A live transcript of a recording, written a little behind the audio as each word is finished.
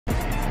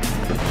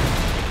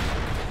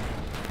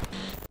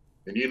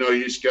And, you know,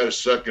 you just got to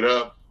suck it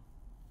up.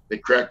 They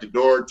crack the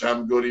door,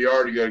 time to go to the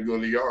yard, you got to go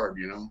to the yard,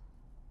 you know.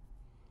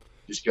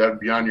 Just got to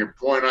be on your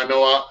point. I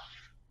know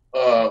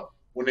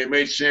when they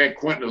made San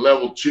Quentin a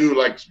level 2,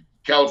 like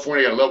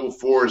California got level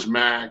 4 is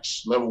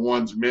max, level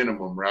 1's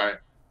minimum, right?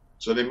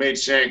 So they made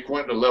San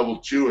Quentin a level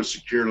 2, a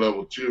secure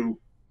level 2.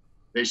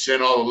 They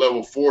sent all the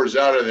level 4s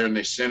out of there, and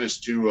they sent us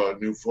to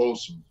New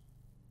Folsom,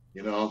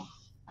 you know.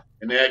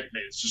 And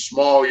it's a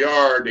small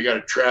yard. They got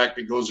a track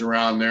that goes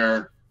around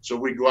there. So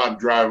we go out and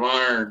drive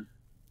iron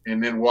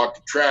and then walk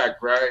the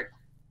track, right?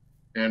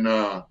 And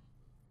I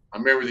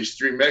remember these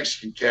 3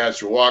 Mexican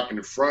cats were walking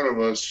in front of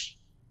us,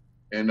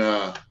 and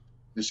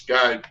this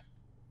guy,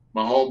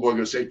 my homeboy,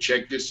 goes, "Hey,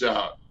 check this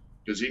out,"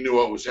 because he knew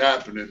what was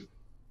happening.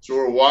 So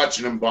we're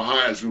watching them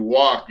behind as we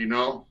walk, you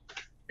know,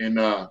 and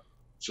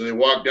so they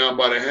walk down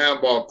by the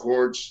handball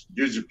courts.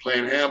 Dudes are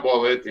playing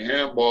handball. They hit the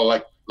handball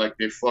like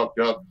they fucked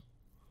up.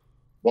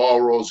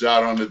 Ball rolls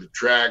out onto the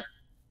track.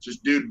 This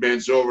dude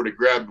bends over to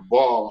grab the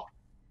ball,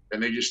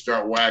 and they just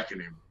start whacking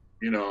him.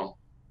 You know,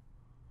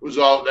 it was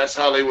all. That's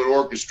how they would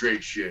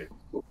orchestrate shit.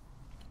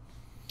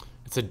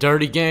 It's a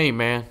dirty game,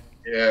 man.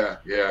 Yeah,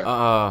 yeah.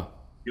 Uh,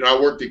 You know,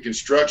 I worked the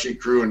construction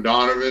crew in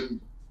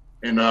Donovan,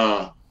 and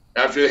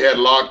after they had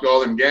locked all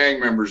them gang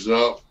members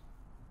up,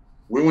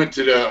 we went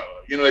to the.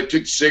 You know, they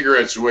took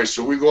cigarettes away,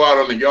 so we go out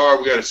on the yard.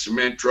 We got a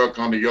cement truck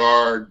on the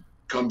yard,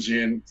 comes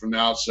in from the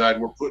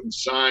outside. We're putting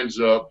signs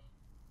up.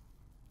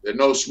 There are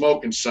no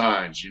smoking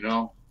signs, you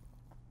know.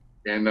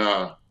 And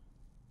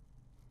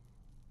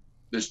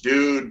this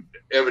dude,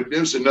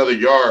 there's another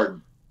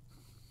yard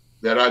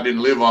that I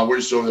didn't live on. We're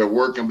just over there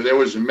working, but there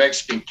was a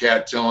Mexican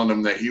cat telling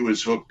him that he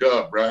was hooked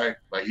up, right?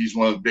 Like he's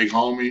one of the big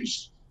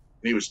homies.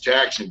 And he was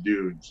taxing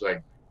dudes.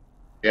 Like,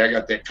 yeah, I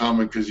got that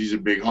coming because he's a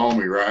big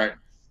homie, right?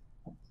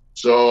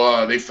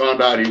 So they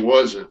found out he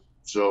wasn't.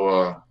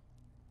 So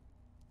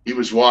he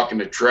was walking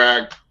the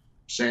track.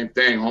 Same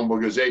thing.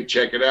 Homeboy goes, "Hey,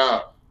 check it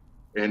out."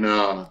 And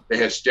they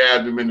had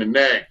stabbed him in the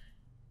neck.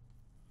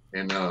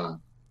 And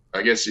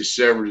I guess they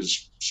severed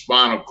his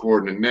spinal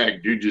cord in the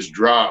neck. Dude just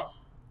dropped.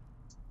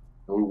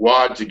 And we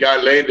watched. The guy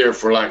laid there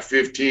for like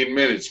 15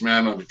 minutes,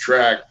 man, on the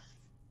track.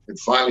 And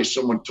finally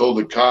someone told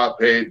the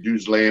cop, "Hey,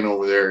 dude's laying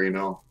over there, you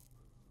know."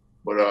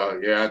 But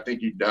yeah, I think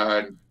he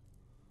died.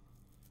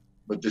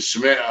 But the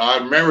cement, I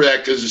remember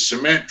that because the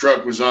cement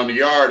truck was on the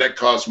yard. That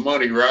cost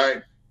money,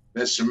 right?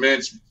 That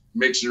cement's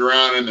mixing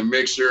around in the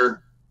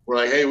mixer. We're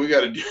like, "Hey, we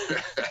got to do,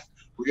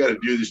 we got to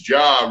do this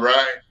job,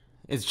 right?"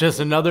 it's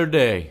just another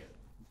day.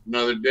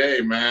 Another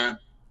day, man.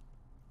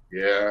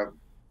 Yeah,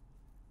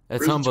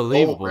 That's prison's cold,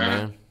 unbelievable, man.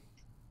 man.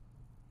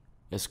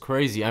 It's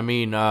crazy. I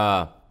mean,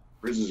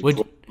 Prison's a would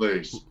cold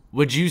place.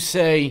 would you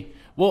say?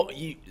 Well,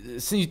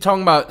 since you're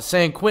talking about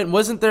San Quentin,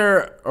 wasn't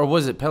there, or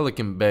was it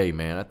Pelican Bay,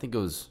 man? I think it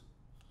was.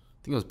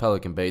 I think it was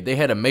Pelican Bay. They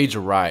had a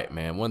major riot,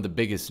 man, one of the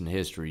biggest in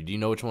history. Do you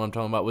know which one I'm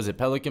talking about? Was it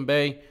Pelican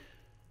Bay?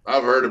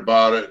 I've heard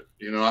about it.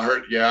 You know, I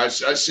heard. Yeah, I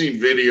seen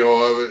video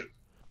of it.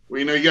 Well,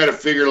 you know, you got to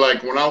figure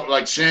like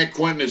like San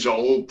Quentin is an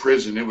old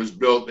prison. It was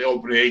built. They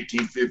opened in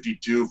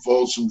 1852.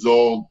 Folsom's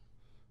old.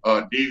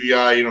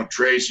 DVI, you know,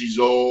 Tracy's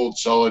old.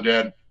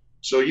 Soledad.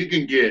 So you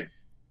can get.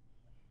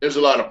 There's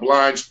a lot of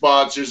blind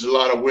spots. There's a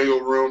lot of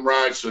wiggle room,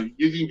 right? So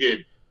you can get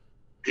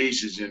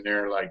pieces in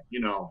there, like,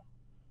 you know,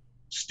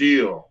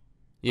 steel.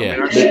 I Yeah.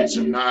 mean, I've seen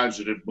some knives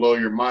that'd blow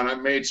your mind. I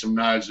made some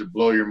knives that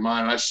blow your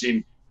mind. I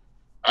seen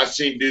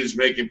dudes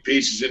making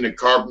pieces in the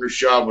carpenter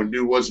shop when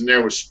dude wasn't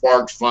there with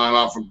sparks flying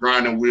off a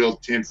grinding wheel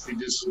 10 feet,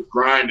 just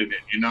grinding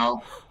it, you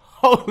know.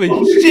 Holy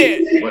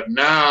shit! But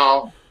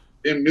now,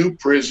 in new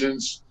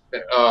prisons,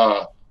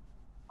 I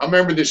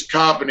remember this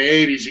cop in the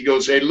 80s. He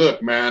goes, "Hey,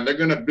 look, man, they're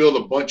going to build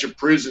a bunch of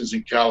prisons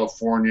in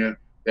California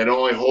that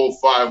only hold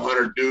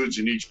 500 dudes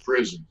in each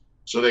prison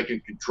so they can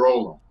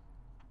control them."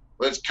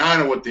 Well, that's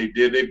kind of what they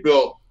did. They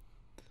built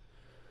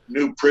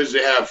new prisons.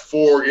 They have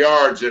 4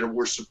 yards that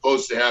were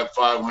supposed to have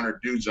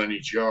 500 dudes on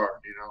each yard,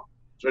 you know.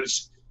 So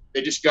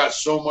they just got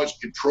so much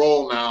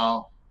control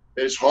now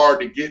that it's hard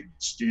to get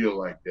steel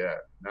like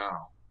that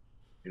now,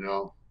 you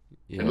know.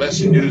 Yeah. Unless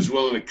the dude's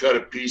willing to cut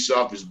a piece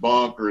off his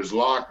bunk or his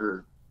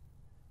locker,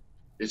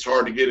 it's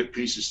hard to get a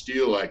piece of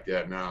steel like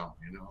that now,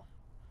 you know.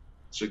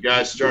 So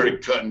guys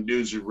started cutting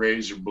dudes with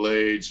razor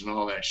blades and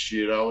all that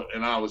shit.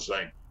 And I was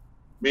like,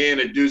 me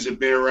and the dudes have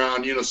been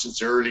around, you know, since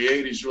the early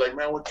 80s. You're like,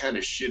 man, what kind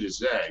of shit is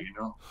that, you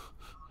know?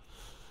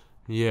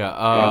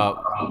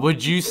 Yeah.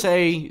 Would you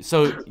say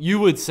so? You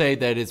would say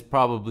that it's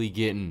probably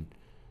getting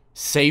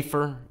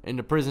safer in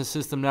the prison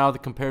system now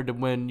compared to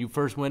when you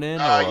first went in,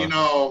 You or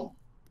know,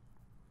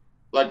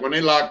 like when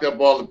they locked up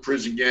all the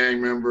prison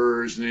gang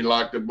members and they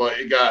locked up, but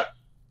it got,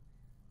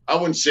 I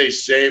wouldn't say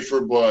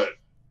safer, but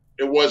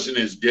it wasn't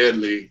as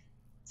deadly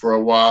for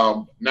a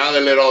while. Now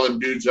they let all them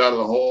dudes out of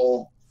the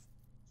hole.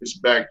 It's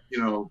back, you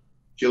know,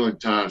 killing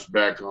time's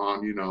back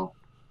on, you know.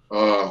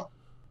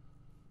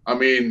 I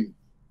mean,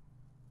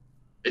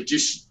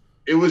 it's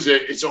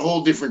a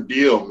whole different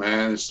deal,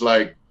 man. It's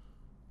like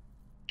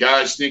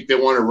guys think they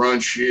want to run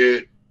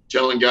shit,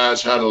 telling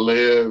guys how to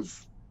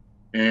live.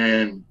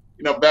 And,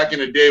 you know, back in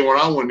the day when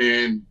I went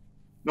in,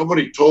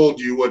 nobody told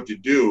you what to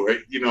do.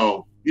 You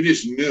know, you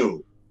just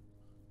knew.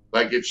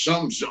 Like if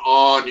something's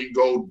on, you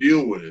go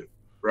deal with it,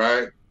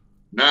 right?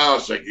 Now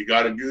it's like you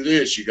got to do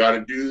this, you got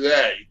to do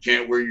that. You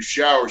can't wear your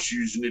shower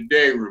shoes in the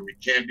day room. You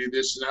can't do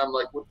this, and I'm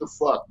like, what the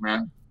fuck,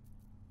 man?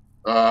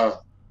 Uh,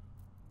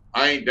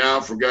 I ain't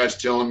down for guys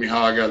telling me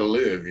how I got to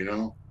live, you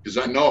know, because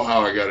I know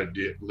how I got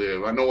to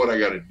live. I know what I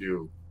got to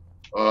do.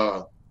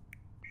 Uh,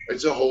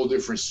 it's a whole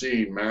different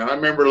scene, man. I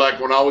remember like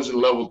when I was in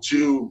level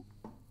 2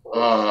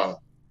 uh,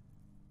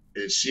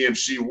 at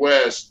CMC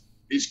West,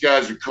 these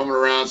guys are coming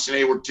around saying,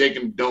 hey, we're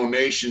taking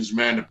donations,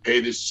 man, to pay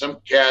this.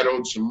 Some cat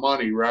owed some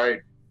money,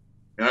 right?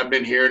 And I've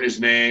been hearing his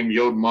name, he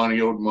owed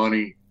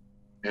money.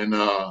 And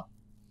so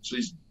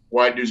these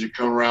white dudes are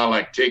coming around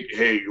like,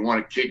 hey, you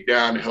want to kick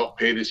down to help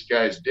pay this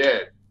guy's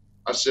debt?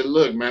 I said,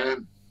 look,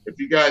 man, if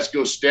you guys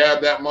go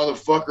stab that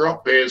motherfucker, I'll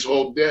pay his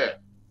whole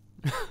debt.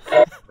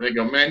 And they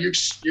go, man, you're,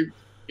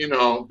 you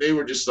know, they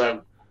were just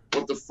like,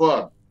 what the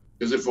fuck?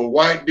 Because if a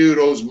white dude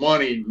owes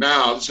money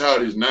now, this is how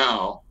it is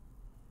now.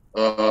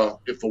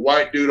 If a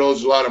white dude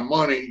owes a lot of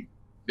money,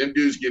 them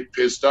dudes get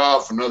pissed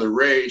off, another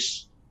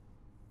race.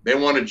 They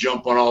want to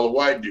jump on all the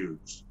white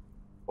dudes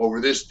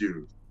over this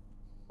dude.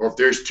 Or if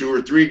there's 2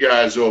 or 3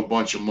 guys owe a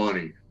bunch of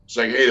money, it's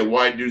like, hey, the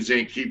white dudes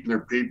ain't keeping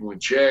their people in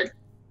check.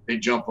 They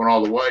jump on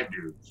all the white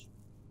dudes,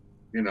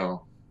 you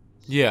know.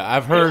 Yeah,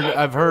 I've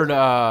heard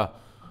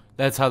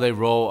that's how they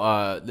roll.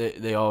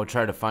 They all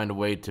try to find a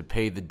way to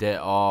pay the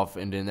debt off,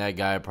 and then that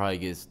guy probably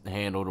gets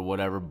handled or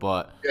whatever.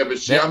 But yeah, but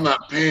see, I'm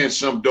not paying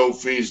some dope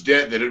fiend's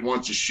debt that it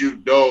wants to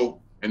shoot dope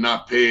and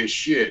not pay his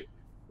shit.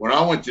 When I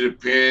went to the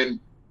pen,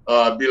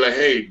 I'd be like,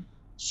 hey,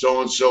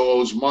 so and so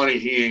owes money,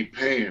 he ain't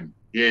paying.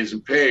 He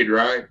hasn't paid,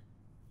 right?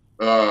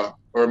 Or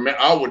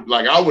I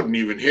wouldn't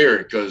even hear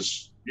it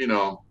because, you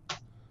know,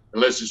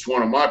 unless it's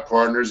one of my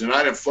partners, and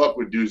I didn't fuck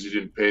with dudes that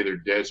didn't pay their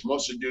debts.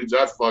 Most of the dudes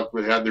I fucked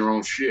with had their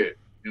own shit,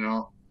 you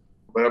know.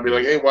 But I'd be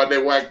like, hey, why'd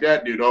they whack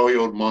that dude? Oh, he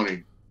owed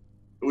money.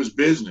 It was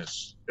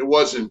business. It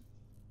wasn't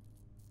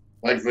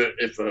like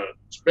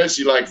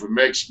especially like if a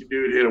Mexican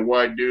dude hit a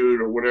white dude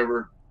or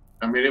whatever.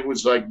 I mean, it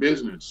was like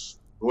business.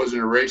 It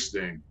wasn't a race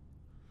thing.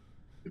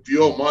 If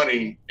you owe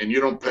money and you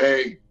don't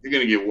pay, you're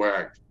gonna get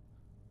whacked.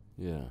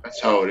 yeah,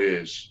 That's how it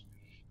is.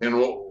 And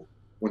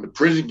when the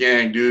prison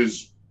gang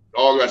dudes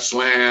all got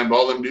slammed,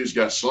 all them dudes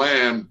got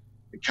slammed,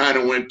 it kind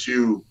of went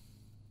to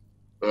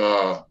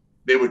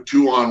they were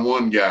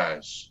 2-on-1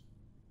 guys.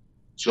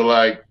 So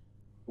like,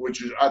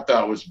 which I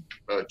thought was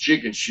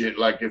chicken shit.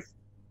 Like if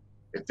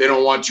they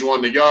don't want you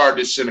on the yard,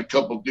 they send a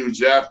couple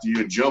dudes after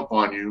you and jump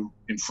on you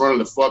in front of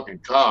the fucking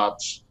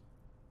cops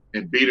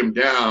and beat them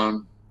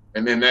down,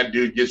 and then that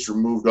dude gets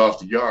removed off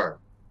the yard.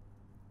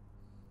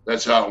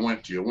 That's how it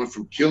went to. It went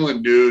from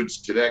killing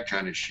dudes to that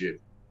kind of shit.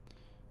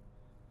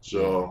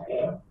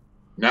 So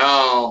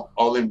now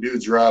all them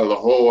dudes are out of the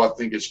hole. I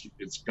think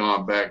it's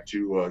gone back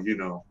to you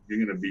know,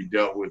 you're gonna be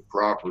dealt with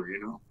proper,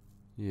 you know.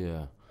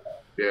 yeah.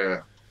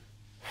 Yeah.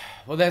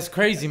 Well, that's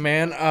crazy,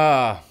 man.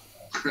 I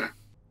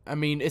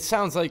mean, it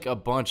sounds like a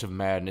bunch of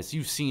madness.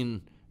 You've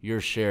seen your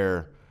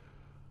share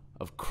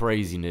of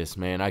craziness,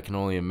 man. I can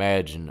only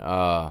imagine.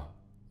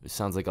 It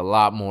sounds like a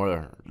lot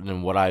more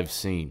than what I've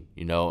seen,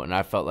 you know, and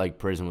I felt like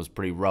prison was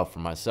pretty rough for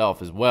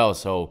myself as well,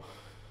 so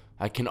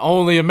I can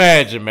only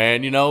imagine,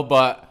 man, you know,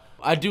 but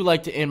I do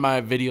like to end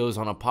my videos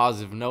on a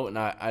positive note, and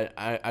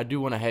I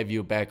do want to have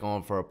you back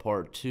on for a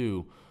part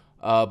 2,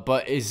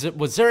 but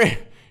was there,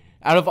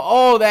 out of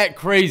all that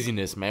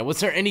craziness, man, was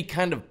there any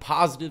kind of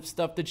positive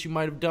stuff that you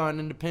might have done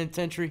in the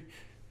penitentiary?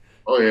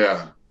 Oh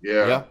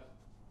yeah.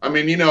 I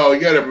mean, you know, you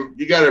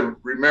gotta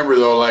remember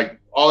though, like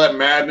all that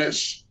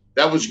madness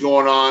that was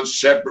going on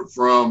separate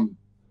from,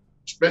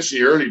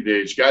 especially early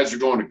days. Guys are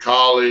going to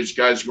college,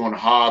 guys are going to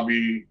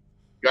hobby,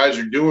 guys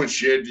are doing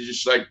shit.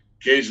 Just like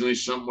occasionally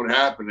something would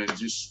happen, and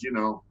just, you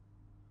know,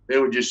 they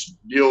would just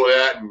deal with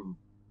that and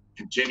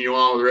continue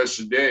on with the rest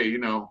of the day. You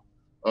know,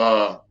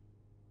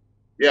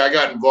 yeah, I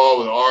got involved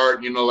with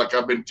art. You know, like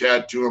I've been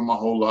tattooing my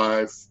whole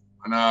life,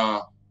 and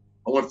I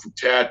went from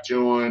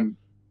tattooing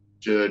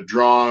to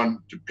drawing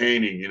to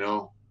painting. You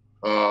know,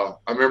 I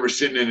remember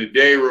sitting in the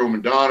day room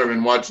in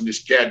Donovan watching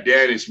this cat,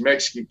 Danny, this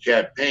Mexican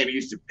cat, paint. He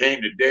used to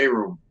paint in the day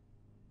room,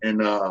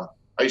 and I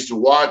used to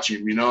watch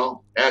him. You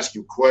know, ask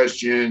him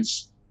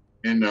questions,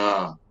 and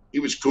he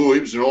was cool. He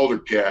was an older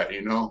cat,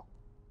 you know,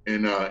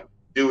 and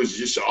he was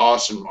just an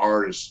awesome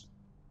artist.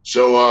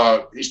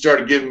 So he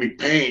started giving me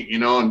paint, you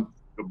know, and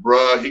a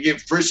brush.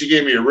 First he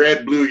gave me a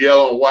red, blue,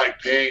 yellow, and white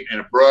paint and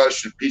a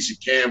brush and a piece of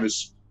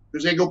canvas.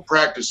 Because they go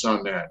practice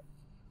on that.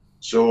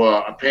 So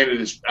I painted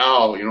this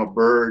owl, you know,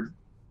 bird,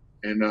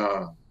 and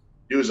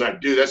he was like,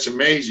 dude, that's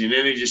amazing. And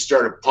then he just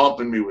started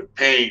pumping me with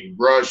paint and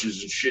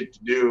brushes and shit to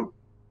do.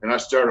 And I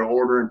started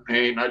ordering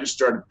paint, and I just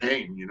started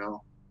painting, you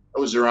know. That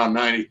was around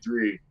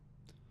 93.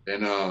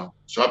 And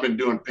so I've been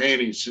doing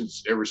painting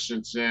ever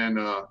since then.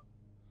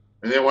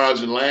 And then when I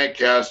was in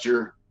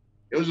Lancaster,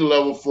 it was a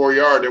level 4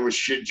 yard. There was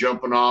shit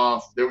jumping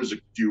off. There was a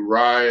few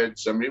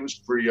riots. I mean, it was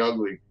pretty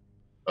ugly.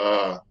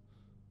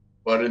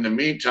 But in the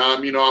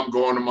meantime, you know, I'm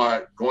going to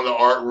the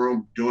art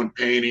room, doing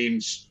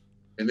paintings,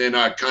 and then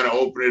I kind of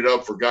open it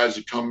up for guys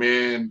to come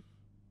in.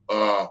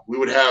 We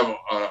would have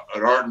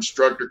an art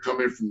instructor come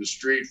in from the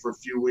street for a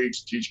few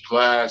weeks, teach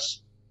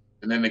class,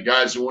 and then the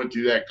guys that went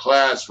through that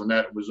class, when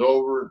that was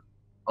over,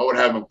 I would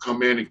have them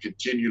come in and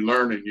continue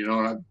learning. You know,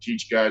 and I'd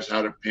teach guys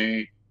how to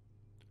paint.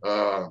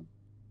 Uh,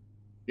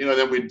 you know,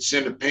 then we'd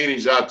send the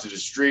paintings out to the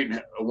street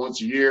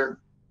once a year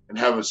and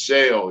have a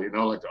sale. You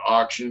know, like an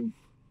auction,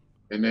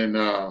 and then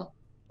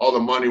all the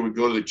money would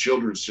go to the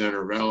children's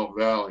center, Valent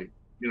Valley.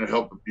 You know,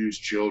 help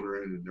abused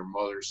children and their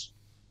mothers.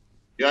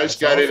 Yeah, I just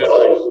That's got in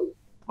awesome. it.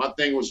 My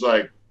thing was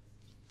like,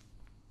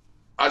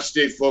 I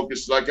stay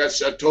focused. Like I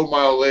said, I told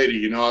my old lady,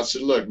 you know, I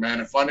said, look, man,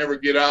 if I never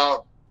get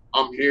out,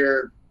 I'm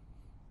here.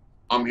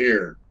 I'm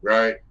here,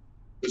 right?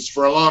 Because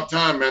for a long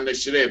time, man, they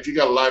said, hey, if you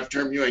got a life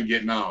term, you ain't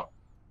getting out.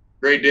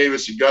 Gray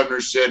Davis, the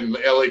governor, said in the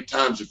LA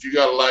Times, if you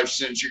got a life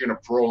sentence, you're going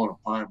to parole in a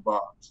pine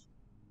box.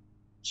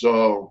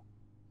 So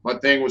my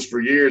thing was for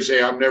years,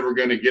 hey, I'm never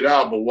going to get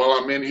out. But while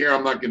I'm in here,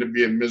 I'm not going to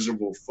be a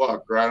miserable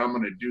fuck, right? I'm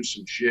going to do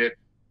some shit,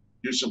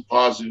 do some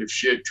positive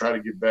shit, try to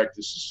get back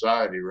to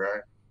society,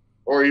 right?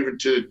 Or even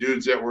to the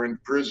dudes that were in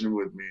prison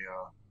with me.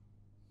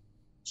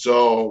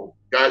 So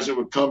guys that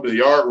would come to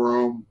the art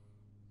room,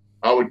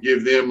 I would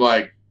give them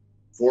like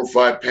 4 or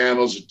 5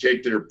 panels and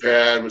take their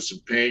pad with some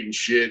paint and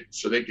shit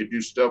so they could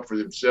do stuff for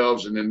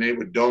themselves. And then they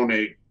would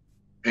donate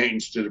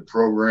paintings to the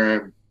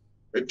program.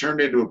 It turned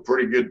into a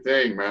pretty good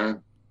thing,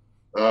 man.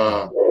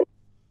 Yeah.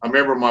 I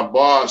remember my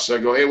boss, I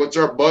go, hey, what's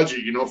our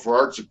budget, you know, for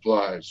art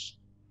supplies?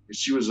 And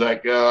she was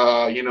like,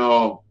 you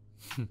know,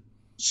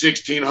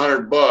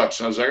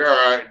 $1,600. I was like, all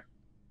right.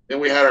 Then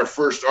we had our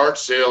first art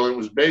sale and it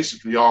was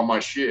basically all my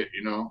shit,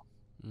 you know.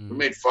 We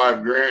made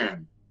 $5,000.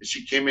 And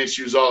she came in,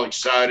 she was all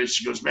excited.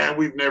 She goes, man,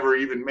 we've never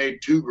even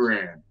made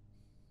 $2,000.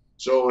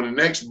 So when the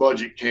next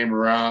budget came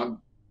around,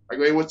 I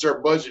go, hey, what's our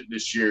budget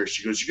this year?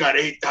 She goes, you got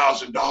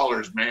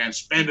 $8,000, man.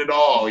 Spend it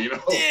all, you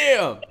know.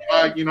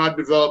 Yeah. You know, I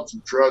developed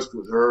some trust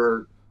with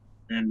her,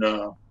 and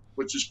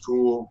which is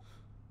cool.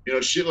 You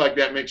know, shit like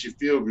that makes you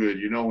feel good,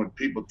 you know, when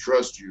people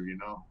trust you, you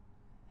know.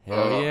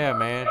 Hell yeah,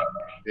 man.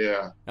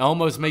 Yeah. It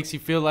almost makes you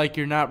feel like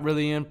you're not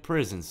really in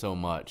prison so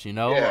much, you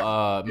know?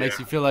 Yeah. Makes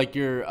Yeah. you feel like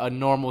you're a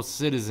normal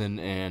citizen,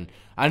 and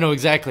I know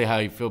exactly how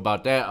you feel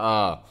about that.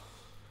 Well,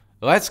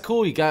 that's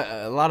cool. You got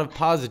a lot of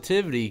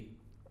positivity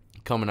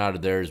coming out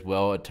of there as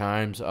well at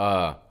times.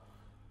 I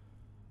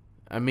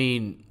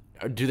mean,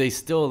 do they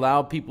still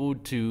allow people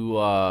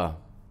to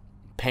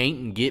paint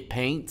and get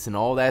paints and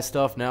all that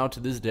stuff now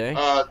to this day?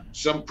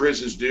 Some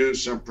prisons do,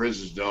 some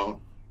prisons don't.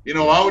 You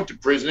know, Yeah. I went to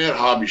prison, they had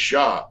hobby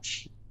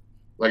shops.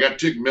 Like I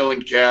took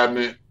milling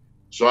cabinet,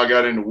 so I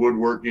got into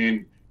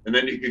woodworking. And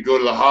then you could go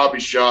to the hobby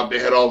shop. They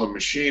had all the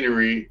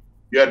machinery.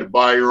 You had to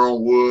buy your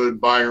own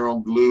wood, buy your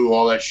own glue,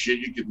 all that shit.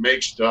 You could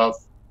make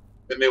stuff.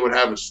 Then they would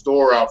have a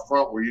store out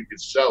front where you could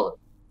sell it.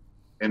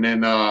 And then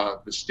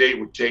the state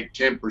would take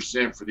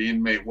 10% for the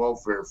inmate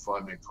welfare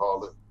fund, they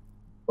called it.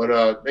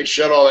 But they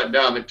shut all that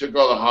down. They took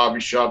all the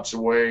hobby shops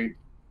away.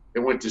 They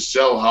went to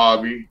sell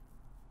hobby.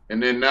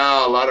 And then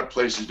now a lot of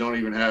places don't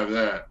even have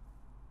that.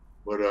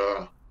 But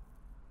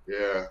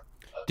yeah.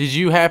 Did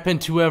you happen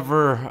to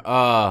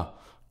ever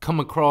come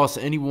across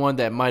anyone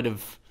that might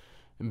have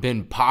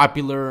been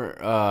popular?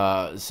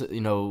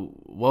 You know,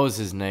 what was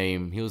his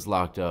name? He was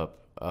locked up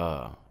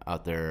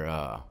out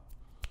there.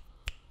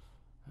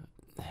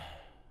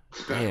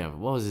 Damn,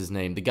 what was his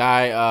name? The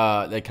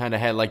guy that kind of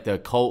had like the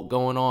cult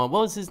going on. What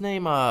was his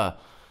name? He had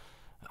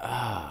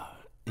a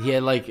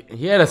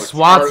Charlie?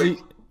 Swazi.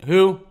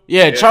 Who?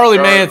 Yeah, Charlie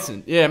Charlie.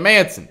 Manson. Yeah,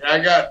 Manson.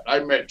 I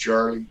met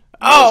Charlie.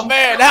 Oh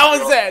man, how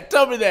was that?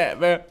 Tell me that,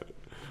 man.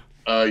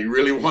 You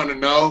really want to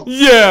know?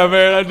 Yeah,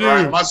 man, I do. All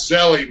right, my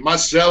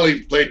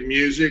cellie played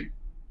music,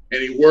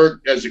 and he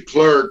worked as a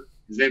clerk.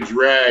 His name's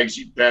Rags.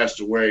 He passed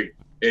away,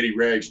 Eddie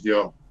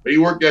Ragsdale. But he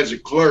worked as a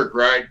clerk,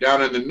 right,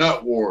 down in the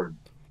nut ward.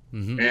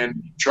 Mm-hmm.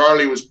 And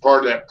Charlie was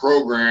part of that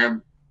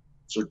program.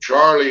 So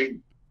Charlie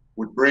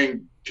would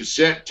bring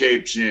cassette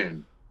tapes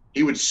in.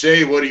 He would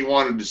say what he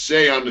wanted to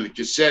say onto the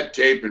cassette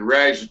tape, and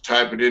Rags would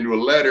type it into a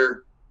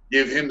letter,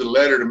 give him the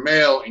letter to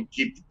mail, and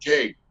keep the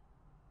tape.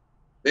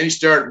 Then he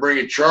started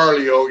bringing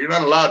Charlie over. You're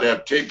not allowed to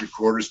have tape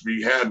recorders, but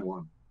he had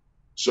one.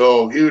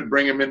 So he would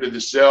bring him into the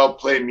cell,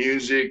 play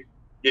music,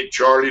 get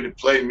Charlie to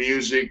play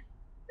music,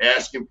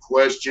 ask him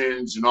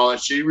questions and all that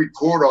shit. He'd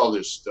record all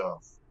this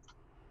stuff.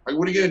 Like,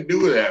 what are you going to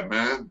do with that,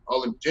 man?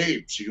 All them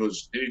tapes. He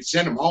goes, and he'd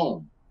send them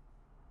home.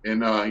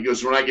 And he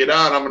goes, when I get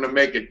out, I'm going to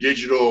make a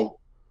digital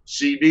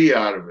CD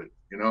out of it,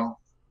 you know?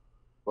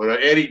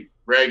 But Eddie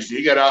Rags,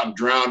 he got out and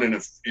drowned in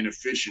a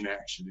fishing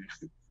accident.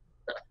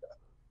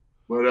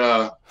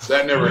 But so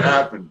that never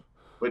happened.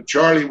 But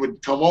Charlie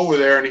would come over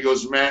there and he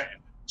goes, man,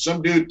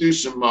 some dude threw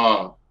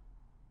some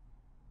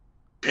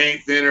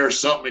paint thinner or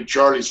something in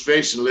Charlie's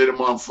face and lit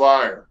him on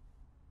fire.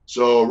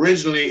 So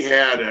originally he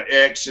had an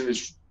X in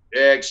his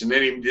X, and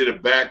then he did a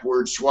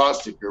backward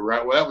swastika,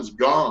 right? Well, that was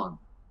gone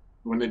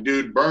when the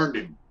dude burned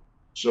him.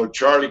 So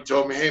Charlie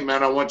told me, hey,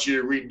 man, I want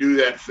you to redo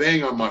that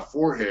thing on my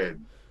forehead.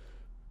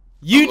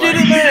 You did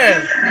it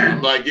there.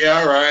 I'm like, yeah,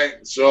 all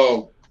right.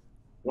 So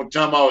one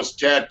time I was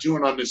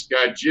tattooing on this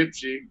guy,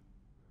 Gypsy,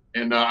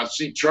 and I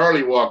seen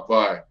Charlie walk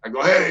by. I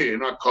go, hey,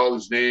 and I call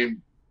his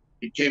name.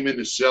 He came in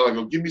the cell. I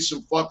go, give me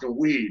some fucking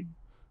weed.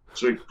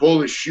 So he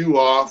pulled his shoe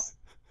off,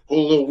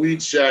 pulled a little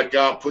weed sack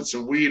out, put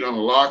some weed on the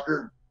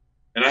locker.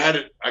 And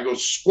I go,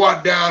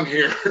 squat down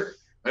here.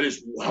 I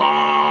just,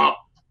 I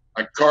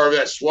carved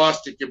that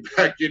swastika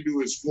back into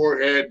his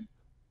forehead,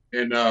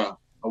 and I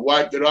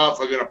wiped it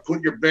off. I got to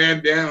put your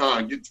bandana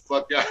on. Get the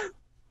fuck out.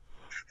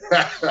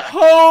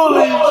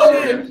 Holy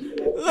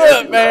shit.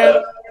 Look,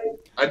 man.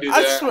 I did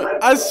that.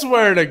 I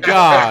swear to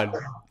God.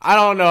 I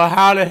don't know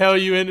how the hell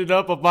you ended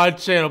up on my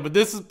channel, but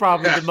this is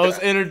probably the most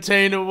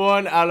entertaining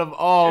one out of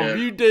all. Yeah.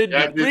 You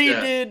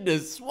redid the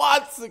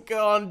swastika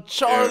on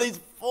Charlie's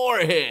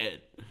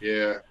forehead.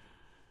 Yeah.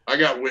 I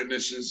got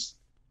witnesses.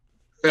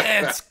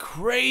 That's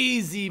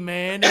crazy,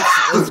 man.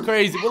 It's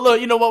crazy. But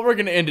look, you know what? We're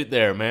going to end it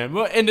there, man.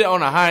 We'll end it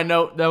on a high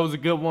note. That was a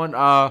good one.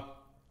 I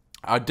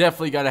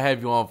definitely got to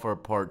have you on for a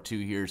part 2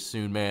 here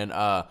soon, man.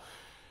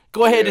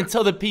 Go ahead and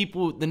tell the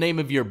people the name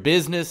of your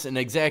business and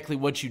exactly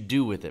what you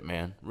do with it,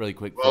 man. Really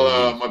quick.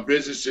 Well, my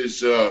business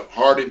is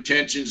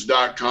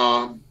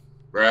hardintentions.com,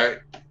 right?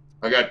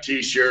 I got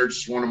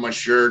T-shirts, one of my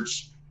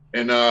shirts,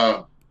 and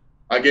I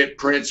get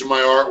prints of my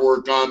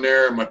artwork on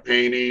there, my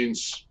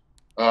paintings,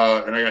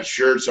 and I got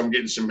shirts. I'm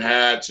getting some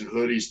hats and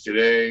hoodies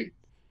today.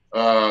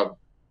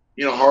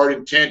 Hard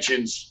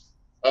Intentions.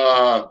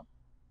 The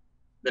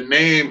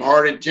name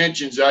Hard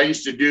Intentions, I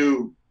used to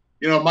do.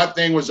 My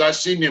thing was I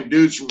seen them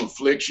dudes from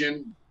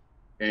Affliction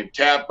and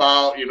Tap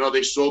Out.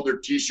 They sold their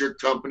T-shirt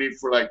company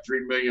for like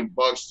 $3 million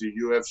to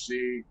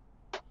UFC.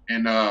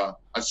 And I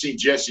seen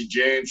Jesse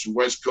James from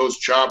West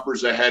Coast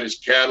Choppers. I had his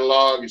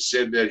catalog. It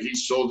said that he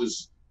sold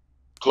his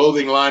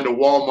clothing line to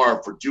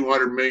Walmart for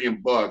 $200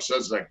 million. I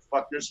was like,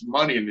 fuck, there's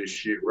money in this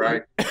shit,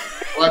 right?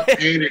 So I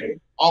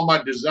painted. All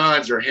my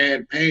designs are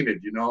hand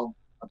painted.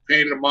 I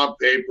painted them on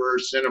paper,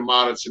 sent them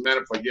out. I said, man,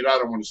 if I get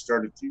out, I want to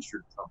start a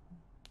T-shirt company.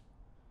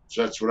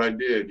 So that's what I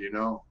did,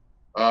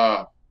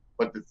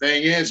 But the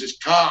thing is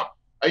cop.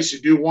 I used to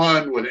do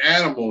one with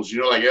animals,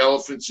 like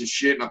elephants and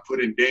shit, and I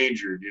put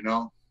endangered,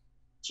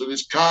 So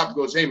this cop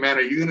goes, hey, man,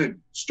 are you going to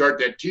start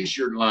that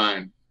T-shirt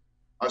line?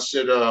 I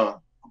said, I'm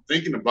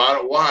thinking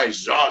about it. Why? He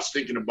says, I was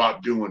thinking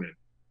about doing it.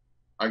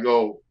 I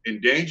go,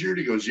 endangered?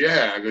 He goes,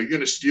 yeah. I go, you're going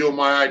to steal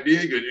my idea?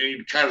 He goes, and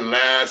he kind of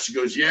laughs. He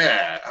goes,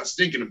 yeah, I was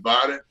thinking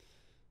about it.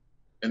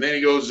 And then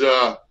he goes,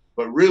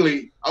 but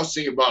really, I was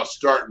thinking about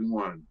starting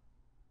one.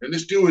 And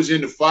this dude was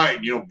into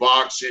fighting,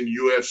 boxing,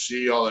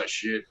 UFC, all that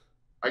shit.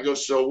 I go,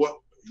 so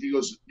what? He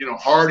goes,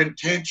 hard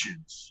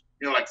intentions,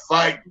 like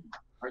fighting.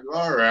 I go,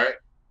 all right.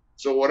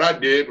 So what I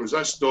did was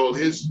I stole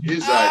his idea.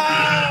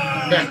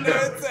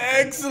 That's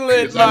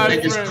excellent, I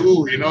think it's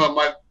cool,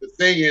 the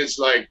thing is,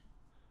 like,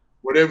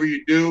 whatever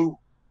you do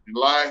in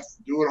life,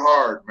 do it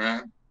hard,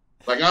 man.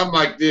 Like, I'm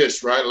like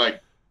this, right?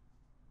 Like,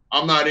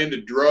 I'm not into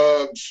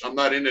drugs. I'm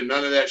not into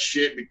none of that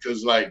shit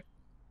because, like,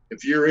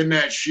 if you're in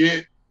that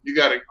shit, you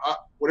got to,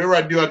 whatever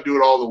I do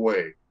it all the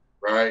way,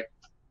 right?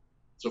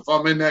 So if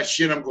I'm in that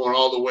shit, I'm going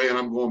all the way and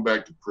I'm going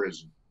back to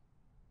prison.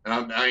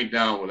 And I ain't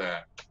down with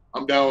that.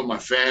 I'm down with my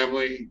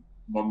family,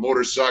 my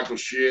motorcycle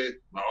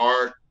shit, my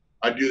art.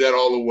 I do that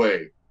all the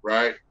way,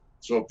 right?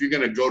 So if you're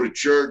going to go to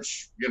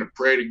church, you're going to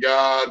pray to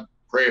God,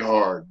 pray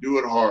hard, do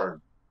it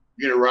hard.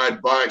 You're going to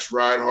ride bikes,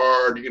 ride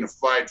hard. You're going to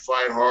fight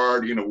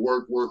hard. You're going to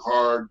work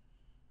hard,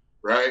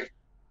 right?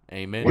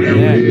 Amen. Whatever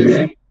it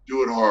is,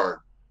 do it hard.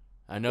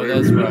 I know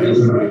that's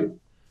right.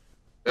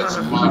 That's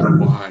the motto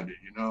behind it,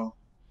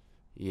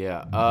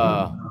 Yeah.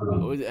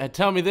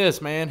 Tell me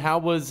this, man. How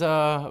was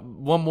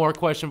one more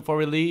question before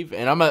we leave?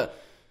 And I'm going to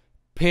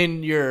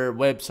pin your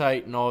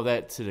website and all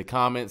that to the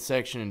comment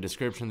section and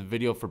description of the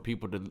video for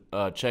people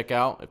to check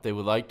out if they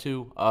would like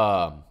to.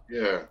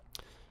 Yeah.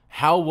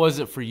 How was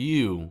it for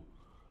you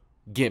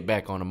getting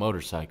back on a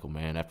motorcycle,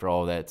 man, after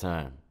all that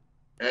time?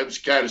 It was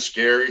kind of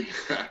scary.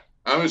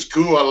 I was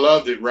cool. I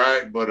loved it,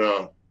 right? But,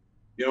 I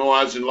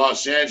was in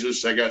Los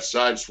Angeles. I got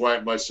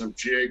sideswiped by some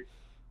chick.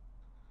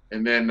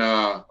 And then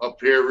up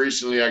here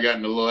recently, I got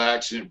in a little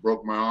accident,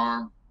 broke my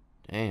arm.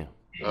 Damn.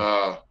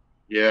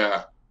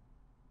 Yeah.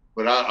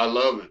 But I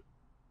love it.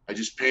 I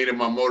just painted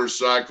my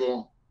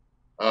motorcycle.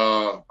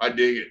 I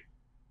dig it.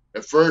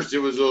 At first, it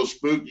was a little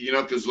spooky,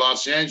 because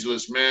Los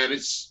Angeles, man,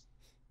 it's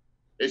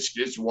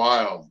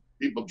wild.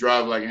 People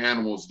drive like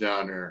animals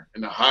down there.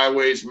 And the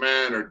highways,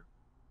 man,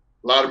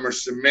 a lot of them are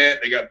cement.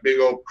 They got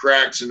big old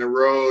cracks in the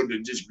road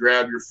that just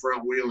grab your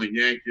front wheel and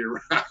yank you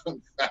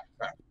around.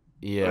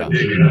 Yeah. I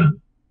dig it.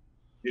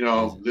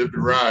 Live to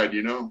ride,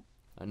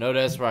 I know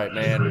that's right,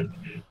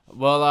 man.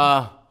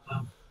 Well,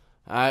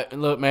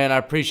 look, man, I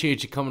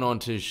appreciate you coming on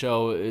to the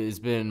show. It's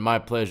been my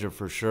pleasure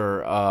for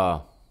sure. I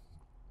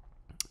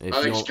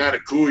think it's kind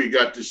of cool you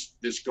got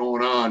this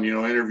going on,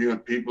 interviewing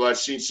people. I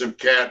seen some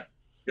cat,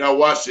 I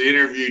watched the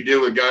interview you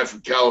did with a guy from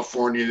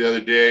California the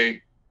other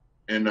day.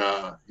 And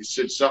he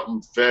said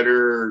something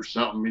Feder or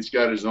something. He's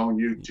got his own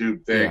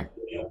YouTube thing.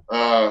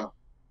 Yeah.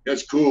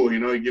 that's cool. You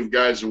know, you give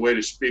guys a way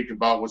to speak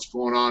about what's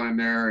going on in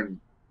there, and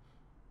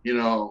you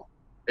know,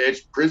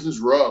 it's prison's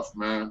rough,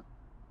 man.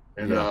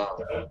 And Yeah.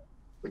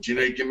 but you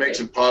know, you can make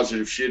some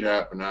positive shit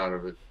happen out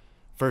of it.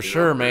 For You know,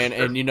 sure, man.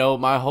 And you know,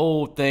 my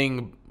whole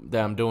thing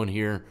that I'm doing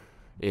here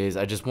is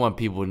I just want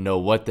people to know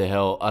what the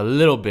hell, a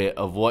little bit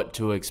of what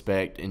to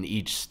expect in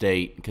each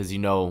state, because you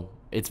know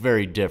it's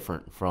very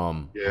different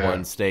from yeah,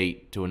 one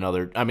state to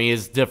another. I mean,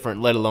 it's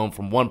different, let alone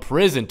from one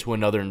prison to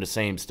another in the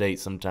same state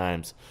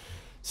sometimes.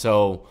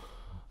 So,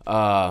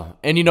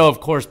 and you know,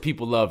 of course,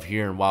 people love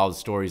hearing wild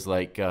stories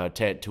like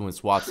tattooing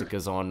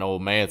swastikas on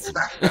old Manson.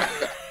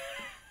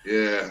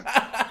 yeah,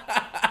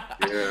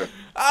 yeah.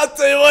 I'll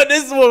tell you what,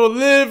 this will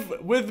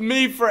live with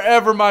me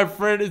forever, my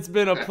friend. It's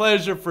been a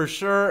pleasure for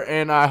sure,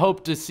 and I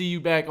hope to see you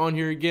back on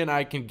here again.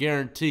 I can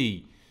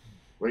guarantee.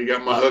 Well, you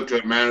got my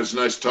hookup, man. It's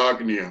nice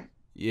talking to you.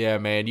 Yeah,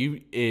 man.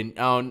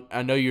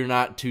 I know you're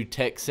not too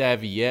tech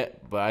savvy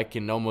yet, but I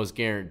can almost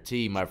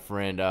guarantee, my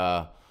friend,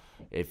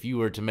 if you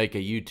were to make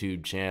a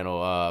YouTube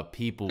channel,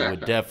 people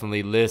would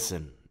definitely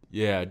listen.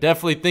 Yeah,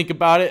 definitely think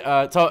about it.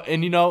 Talk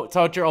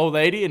to your old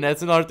lady, and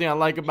that's another thing I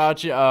like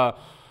about you.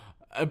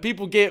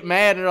 People get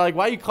mad and they're like,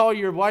 "Why you call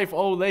your wife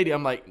old lady?"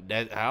 I'm like,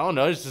 I don't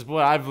know. It's just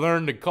what I've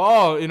learned to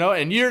call, you know.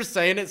 And you're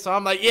saying it, so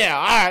I'm like, yeah,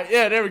 all right,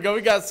 yeah, there we go.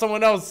 We got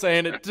someone else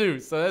saying it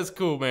too, so that's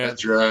cool, man.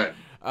 That's right.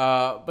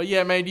 But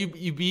yeah, man, you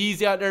be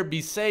easy out there,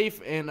 be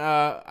safe, and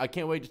I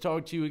can't wait to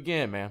talk to you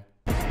again, man.